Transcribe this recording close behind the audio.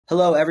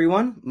Hello,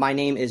 everyone. My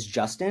name is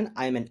Justin.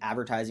 I am an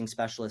advertising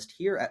specialist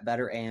here at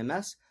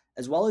BetterAMS,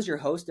 as well as your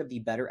host of the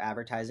Better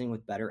Advertising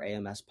with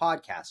BetterAMS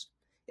podcast.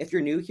 If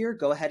you're new here,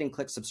 go ahead and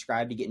click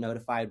subscribe to get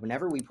notified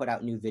whenever we put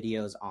out new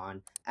videos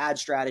on ad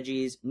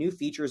strategies, new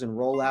features and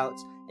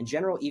rollouts, and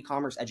general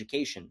e-commerce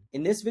education.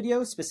 In this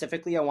video,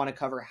 specifically, I want to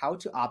cover how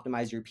to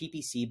optimize your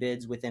PPC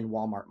bids within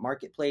Walmart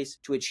Marketplace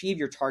to achieve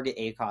your target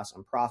ACOS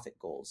and profit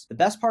goals. The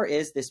best part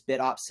is this bid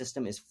ops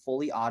system is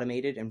fully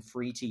automated and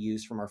free to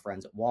use from our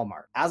friends at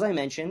Walmart. As I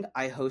mentioned,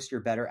 I host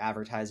your Better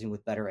Advertising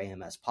with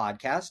BetterAMS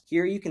podcast.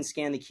 Here you can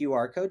scan the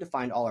QR code to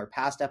find all our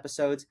past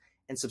episodes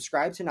and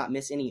subscribe to not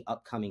miss any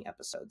upcoming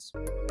episodes.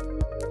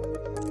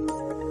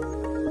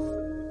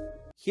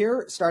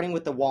 Here, starting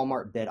with the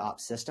Walmart bid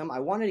ops system,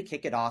 I wanted to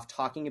kick it off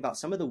talking about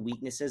some of the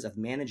weaknesses of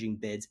managing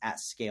bids at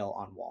scale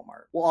on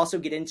Walmart. We'll also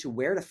get into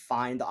where to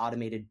find the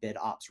automated bid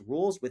ops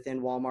rules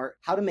within Walmart,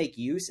 how to make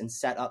use and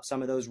set up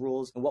some of those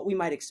rules, and what we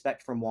might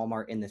expect from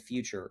Walmart in the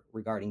future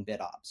regarding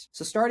bid ops.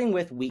 So starting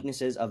with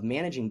weaknesses of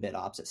managing bid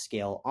ops at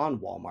scale on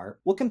Walmart,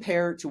 we'll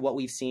compare to what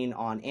we've seen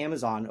on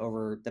Amazon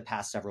over the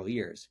past several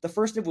years. The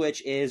first of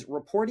which is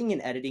reporting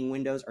and editing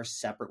windows are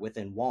separate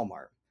within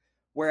Walmart.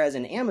 Whereas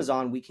in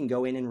Amazon, we can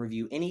go in and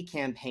review any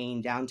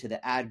campaign down to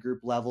the ad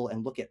group level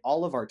and look at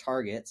all of our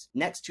targets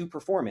next to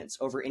performance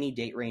over any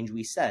date range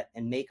we set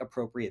and make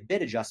appropriate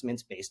bid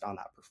adjustments based on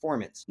that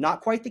performance.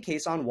 Not quite the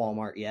case on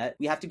Walmart yet.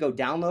 We have to go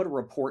download a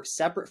report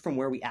separate from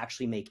where we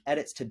actually make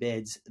edits to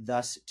bids,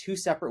 thus two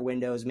separate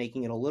windows,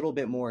 making it a little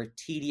bit more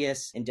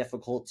tedious and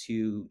difficult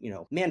to,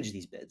 manage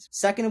these bids.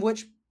 Second of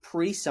which,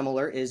 pretty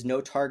similar, is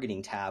no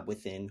targeting tab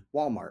within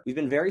Walmart. We've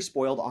been very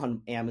spoiled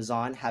on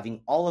Amazon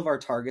having all of our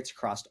targets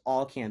across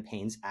all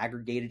campaigns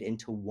aggregated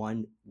into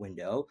one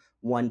window,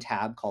 one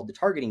tab called the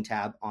targeting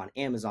tab on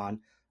Amazon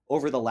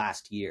over the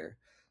last year.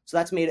 So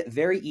that's made it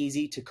very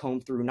easy to comb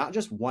through not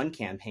just one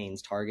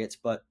campaign's targets,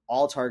 but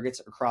all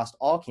targets across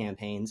all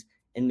campaigns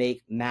and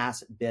make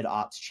mass bid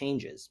ops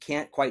changes.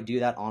 Can't quite do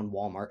that on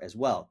Walmart as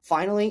well.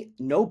 Finally,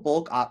 no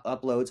bulk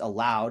uploads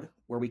allowed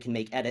where we can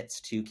make edits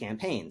to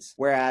campaigns.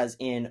 Whereas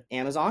in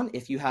Amazon,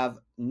 if you have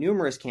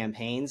numerous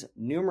campaigns,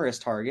 numerous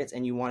targets,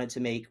 and you wanted to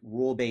make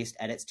rule-based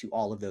edits to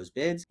all of those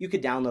bids, you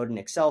could download an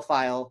Excel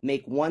file,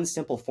 make one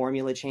simple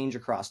formula change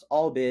across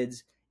all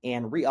bids,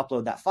 and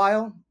re-upload that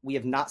file. We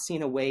have not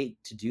seen a way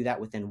to do that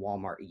within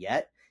Walmart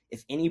yet.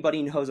 If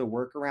anybody knows a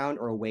workaround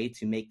or a way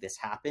to make this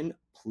happen,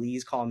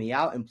 please call me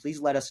out and please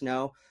let us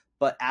know.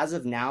 But as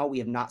of now, we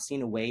have not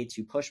seen a way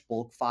to push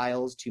bulk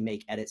files to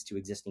make edits to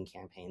existing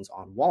campaigns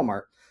on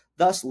Walmart,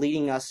 thus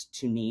leading us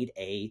to need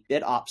a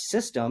bid ops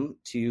system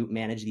to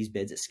manage these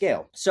bids at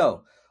scale.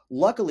 So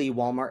luckily,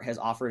 Walmart has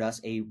offered us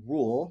a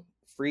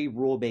free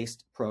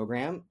rule-based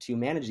program to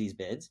manage these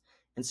bids.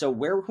 And so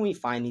where can we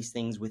find these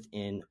things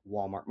within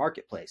Walmart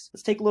Marketplace?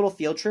 Let's take a little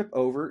field trip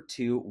over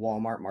to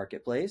Walmart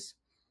Marketplace.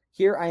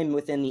 Here I am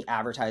within the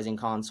advertising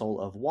console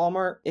of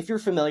Walmart. If you're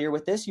familiar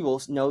with this, you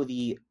will know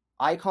the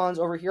icons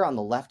over here on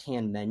the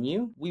left-hand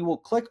menu. We will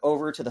click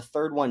over to the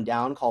third one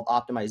down called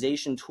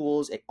Optimization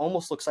Tools. It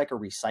almost looks like a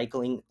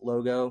recycling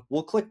logo.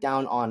 We'll click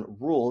down on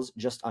Rules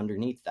just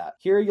underneath that.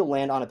 Here you'll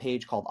land on a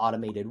page called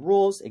Automated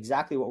Rules,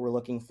 exactly what we're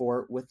looking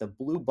for, with the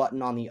blue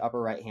button on the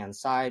upper right-hand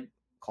side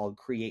called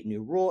Create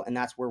New Rule, and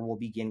that's where we'll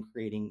begin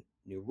creating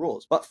new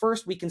rules. But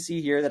first, we can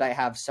see here that I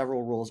have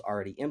several rules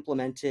already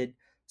implemented.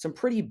 Some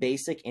pretty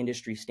basic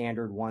industry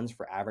standard ones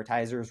for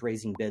advertisers,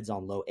 raising bids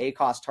on low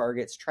ACOS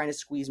targets, trying to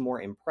squeeze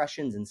more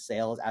impressions and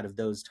sales out of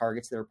those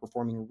targets that are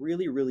performing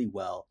really, really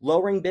well.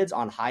 Lowering bids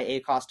on high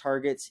ACOS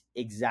targets,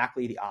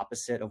 exactly the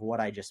opposite of what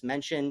I just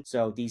mentioned.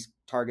 So these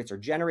targets are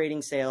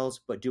generating sales,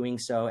 but doing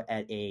so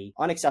at a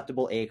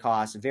unacceptable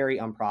ACOS, very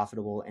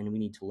unprofitable, and we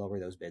need to lower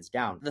those bids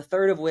down. The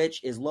third of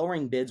which is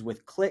lowering bids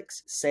with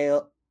clicks,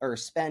 spend,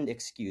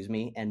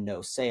 and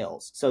no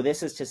sales. So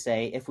this is to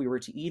say, if we were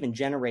to even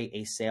generate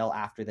a sale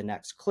after the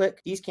next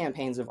click, these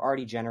campaigns have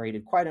already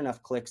generated quite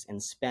enough clicks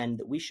and spend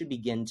that we should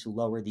begin to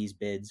lower these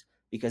bids,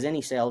 because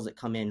any sales that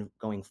come in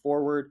going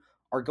forward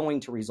are going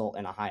to result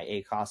in a high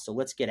ACOS. So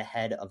let's get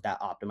ahead of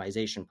that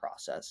optimization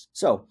process.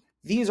 So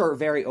these are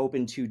very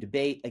open to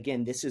debate.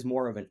 Again, this is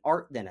more of an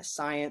art than a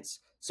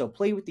science. So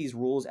play with these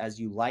rules as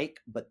you like,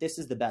 but this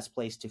is the best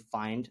place to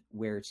find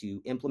where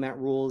to implement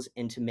rules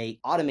and to make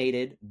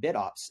automated bid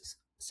ops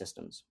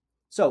systems.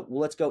 So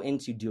let's go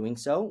into doing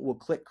so. We'll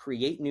click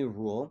Create New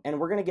Rule, and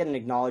we're going to get an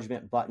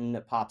acknowledgement button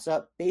that pops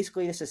up.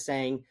 Basically, this is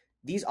saying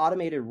these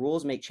automated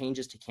rules make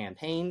changes to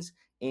campaigns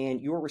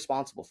and you're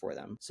responsible for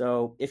them.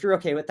 So if you're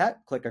okay with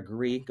that, click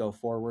Agree, go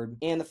forward.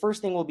 And the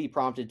first thing we'll be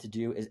prompted to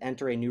do is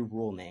enter a new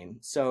rule name.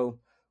 So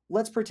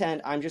let's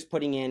pretend I'm just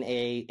putting in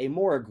a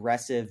more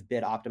aggressive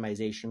bid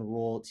optimization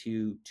rule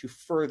to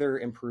further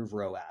improve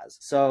ROAS.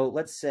 So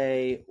let's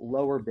say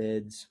lower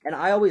bids. And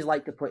I always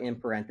like to put in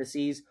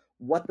parentheses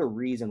what the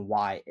reason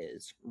why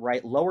is,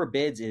 right? Lower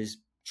bids is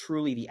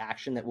truly the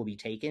action that will be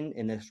taken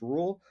in this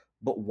rule,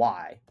 but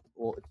why?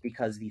 Well, it's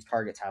because these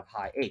targets have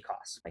high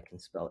ACOS. I can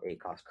spell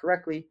ACOS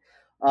correctly.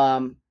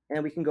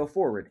 And we can go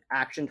forward.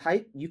 Action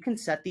type, you can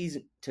set these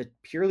to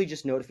purely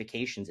just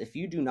notifications. If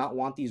you do not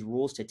want these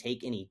rules to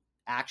take any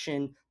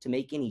action, to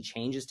make any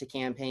changes to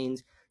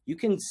campaigns, you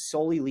can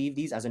solely leave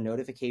these as a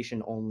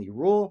notification only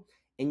rule,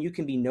 and you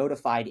can be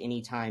notified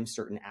anytime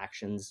certain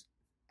actions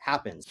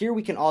happens. Here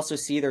we can also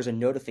see there's a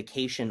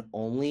notification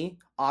only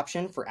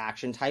option for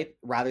action type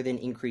rather than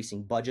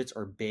increasing budgets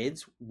or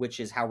bids, which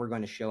is how we're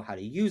going to show how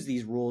to use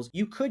these rules.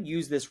 You could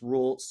use this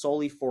rule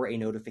solely for a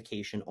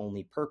notification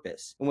only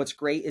purpose. And what's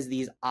great is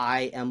these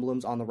eye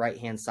emblems on the right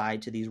hand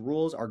side to these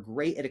rules are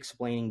great at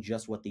explaining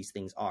just what these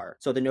things are.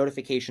 So the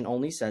notification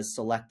only says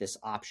select this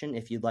option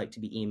if you'd like to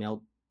be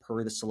emailed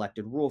per the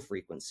selected rule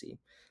frequency.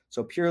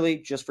 So purely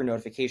just for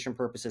notification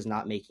purposes,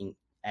 not making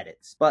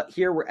edits. But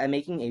here we're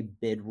making a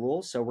bid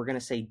rule. So we're going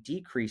to say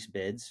decrease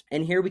bids.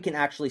 And here we can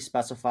actually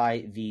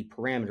specify the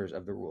parameters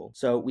of the rule.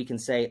 So we can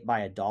say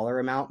by a dollar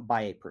amount,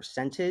 by a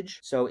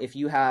percentage. So if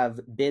you have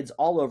bids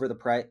all over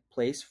the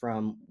place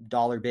from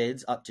dollar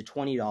bids up to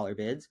 $20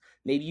 bids,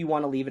 maybe you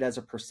want to leave it as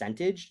a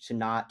percentage to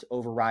not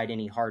override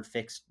any hard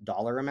fixed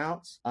dollar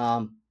amounts.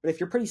 But if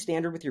you're pretty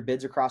standard with your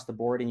bids across the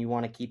board and you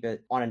want to keep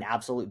it on an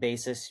absolute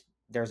basis,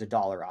 there's a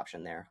dollar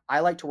option there.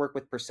 I like to work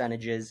with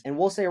percentages, and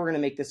we'll say we're going to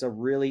make this a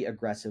really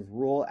aggressive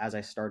rule, as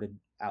I started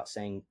out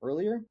saying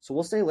earlier. So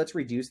we'll say let's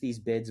reduce these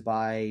bids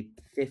by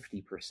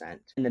 50%.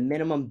 And the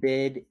minimum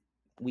bid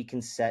we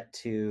can set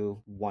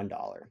to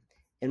 $1.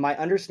 And my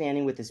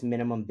understanding with this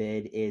minimum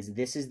bid is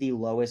this is the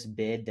lowest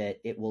bid that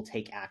it will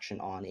take action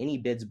on. Any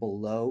bids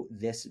below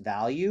this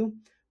value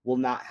will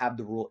not have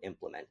the rule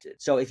implemented.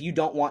 So if you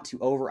don't want to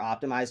over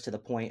optimize to the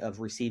point of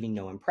receiving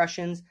no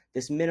impressions,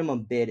 this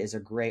minimum bid is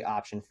a great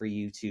option for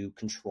you to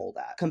control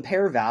that.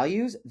 Compare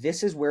values.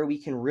 This is where we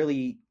can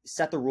really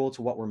set the rule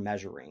to what we're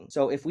measuring.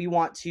 So if we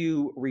want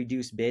to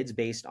reduce bids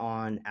based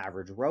on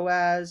average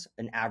ROAS,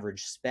 an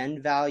average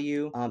spend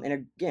value, and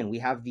again, we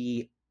have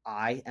the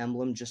eye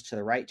emblem just to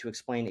the right to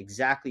explain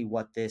exactly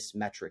what this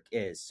metric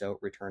is. So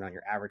return on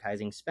your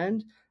advertising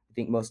spend. I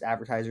think most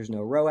advertisers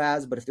know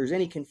ROAS, but if there's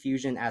any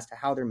confusion as to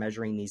how they're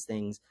measuring these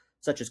things,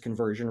 such as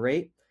conversion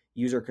rate,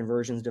 user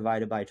conversions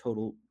divided by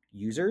total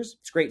users,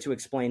 it's great to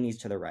explain these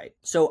to the right.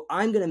 So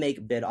I'm going to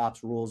make bid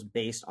ops rules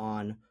based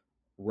on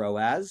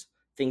ROAS,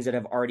 things that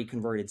have already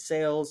converted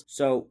sales.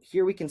 So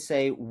here we can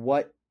say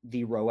what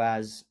the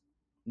ROAS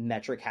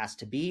metric has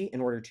to be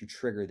in order to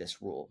trigger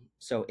this rule.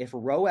 So if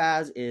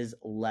ROAS is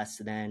less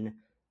than,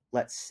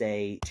 let's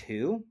say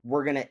 2,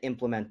 we're going to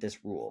implement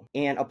this rule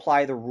and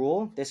apply the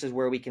rule. This is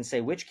where we can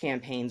say which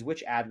campaigns,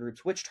 which ad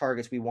groups, which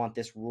targets we want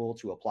this rule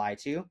to apply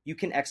to. You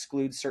can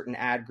exclude certain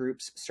ad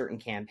groups, certain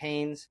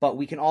campaigns, but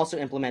we can also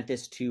implement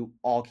this to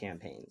all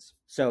campaigns.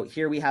 So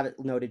here we have it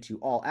noted to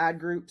all ad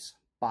groups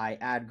by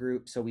ad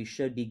group. So we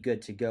should be good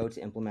to go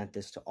to implement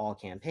this to all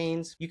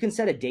campaigns. You can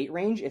set a date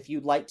range if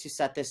you'd like to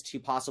set this to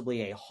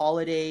possibly a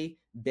holiday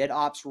bid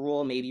ops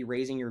rule, maybe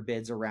raising your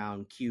bids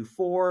around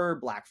Q4,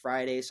 Black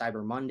Friday,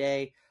 Cyber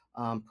Monday,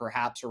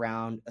 perhaps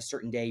around a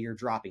certain day you're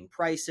dropping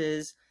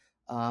prices.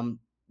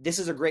 This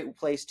is a great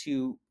place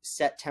to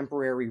set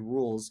temporary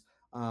rules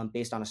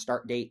based on a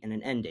start date and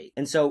an end date.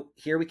 And so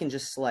here we can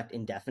just select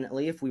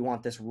indefinitely. If we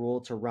want this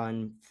rule to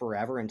run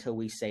forever until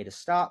we say to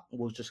stop,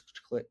 we'll just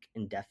click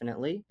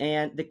indefinitely.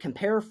 And the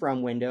compare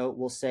from window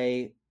will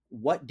say,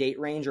 what date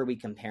range are we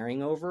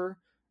comparing over,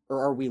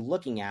 or are we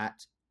looking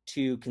at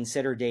to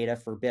consider data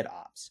for bid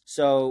ops?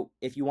 So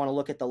if you want to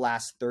look at the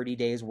last 30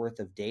 days worth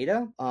of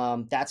data,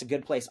 that's a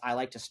good place I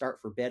like to start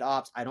for bid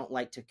ops. I don't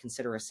like to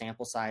consider a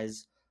sample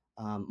size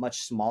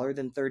much smaller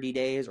than 30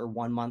 days or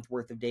 1 month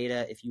worth of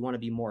data. If you want to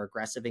be more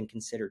aggressive and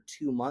consider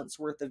 2 months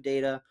worth of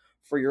data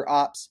for your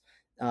ops,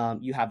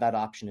 you have that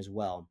option as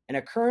well. An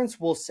occurrence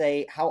will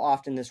say how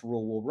often this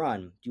rule will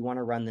run. Do you want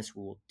to run this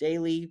rule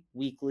daily,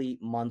 weekly,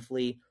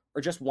 monthly,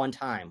 or just one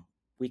time?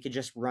 We could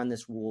just run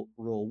this rule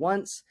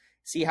once,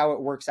 see how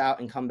it works out,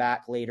 and come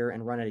back later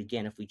and run it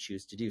again if we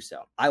choose to do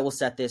so. I will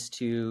set this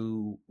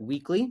to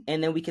weekly,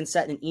 and then we can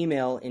set an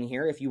email in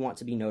here if you want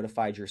to be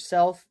notified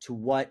yourself to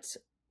what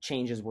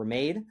changes were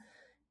made.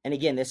 And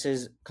again, this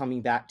is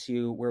coming back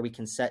to where we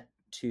can set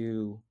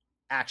to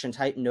action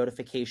type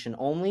notification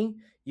only.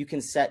 You can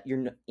set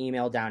your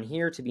email down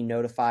here to be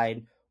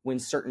notified when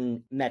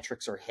certain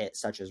metrics are hit,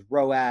 such as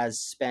ROAS,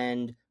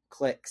 spend,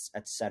 clicks,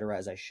 etc.,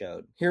 as I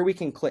showed. Here we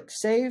can click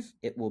save.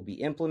 It will be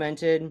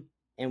implemented,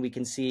 and we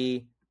can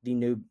see the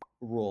new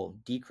rule: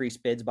 decrease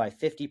bids by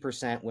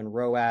 50% when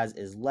ROAS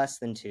is less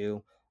than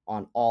 2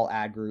 on all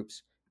ad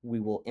groups.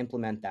 We will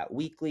implement that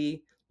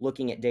weekly,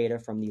 looking at data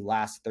from the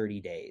last 30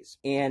 days.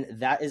 And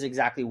that is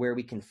exactly where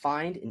we can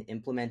find and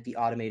implement the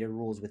automated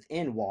rules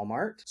within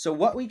Walmart. So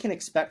what we can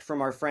expect from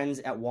our friends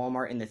at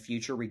Walmart in the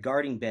future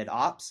regarding bid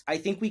ops, I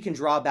think we can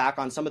draw back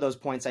on some of those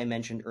points I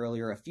mentioned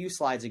earlier a few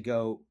slides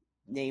ago,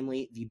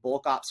 namely the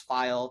bulk ops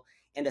file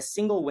and a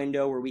single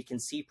window where we can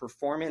see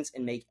performance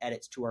and make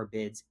edits to our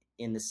bids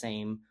in the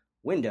same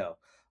window.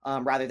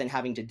 rather than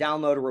having to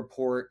download a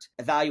report,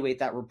 evaluate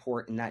that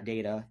report and that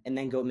data, and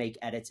then go make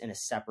edits in a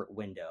separate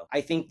window.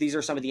 I think these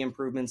are some of the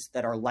improvements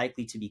that are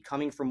likely to be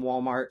coming from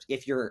Walmart.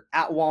 If you're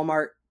at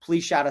Walmart,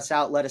 please shout us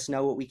out. Let us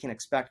know what we can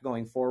expect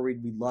going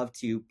forward. We'd love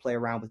to play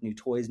around with new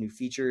toys, new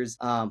features.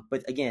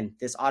 But again,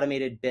 this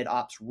automated bid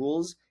ops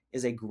rules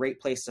is a great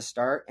place to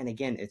start. And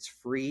again, it's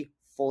free,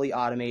 fully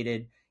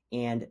automated,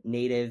 and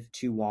native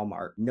to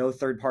Walmart. No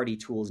third-party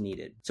tools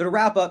needed. So to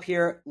wrap up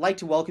here, I'd like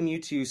to welcome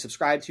you to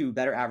subscribe to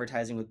Better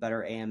Advertising with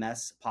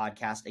BetterAMS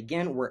podcast.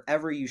 Again,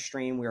 wherever you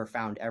stream, we are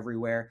found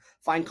everywhere.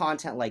 Find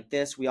content like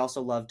this. We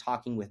also love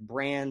talking with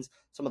brands,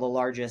 some of the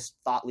largest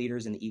thought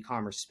leaders in the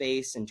e-commerce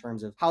space in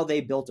terms of how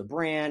they built a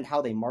brand,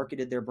 how they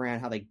marketed their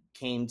brand, how they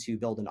came to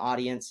build an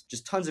audience.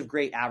 Just tons of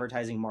great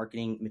advertising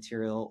marketing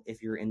material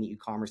if you're in the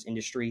e-commerce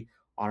industry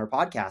on our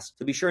podcast.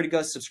 So be sure to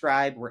go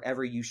subscribe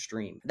wherever you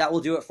stream. That will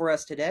do it for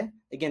us today.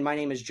 Again, my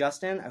name is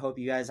Justin. I hope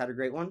you guys had a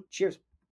great one. Cheers.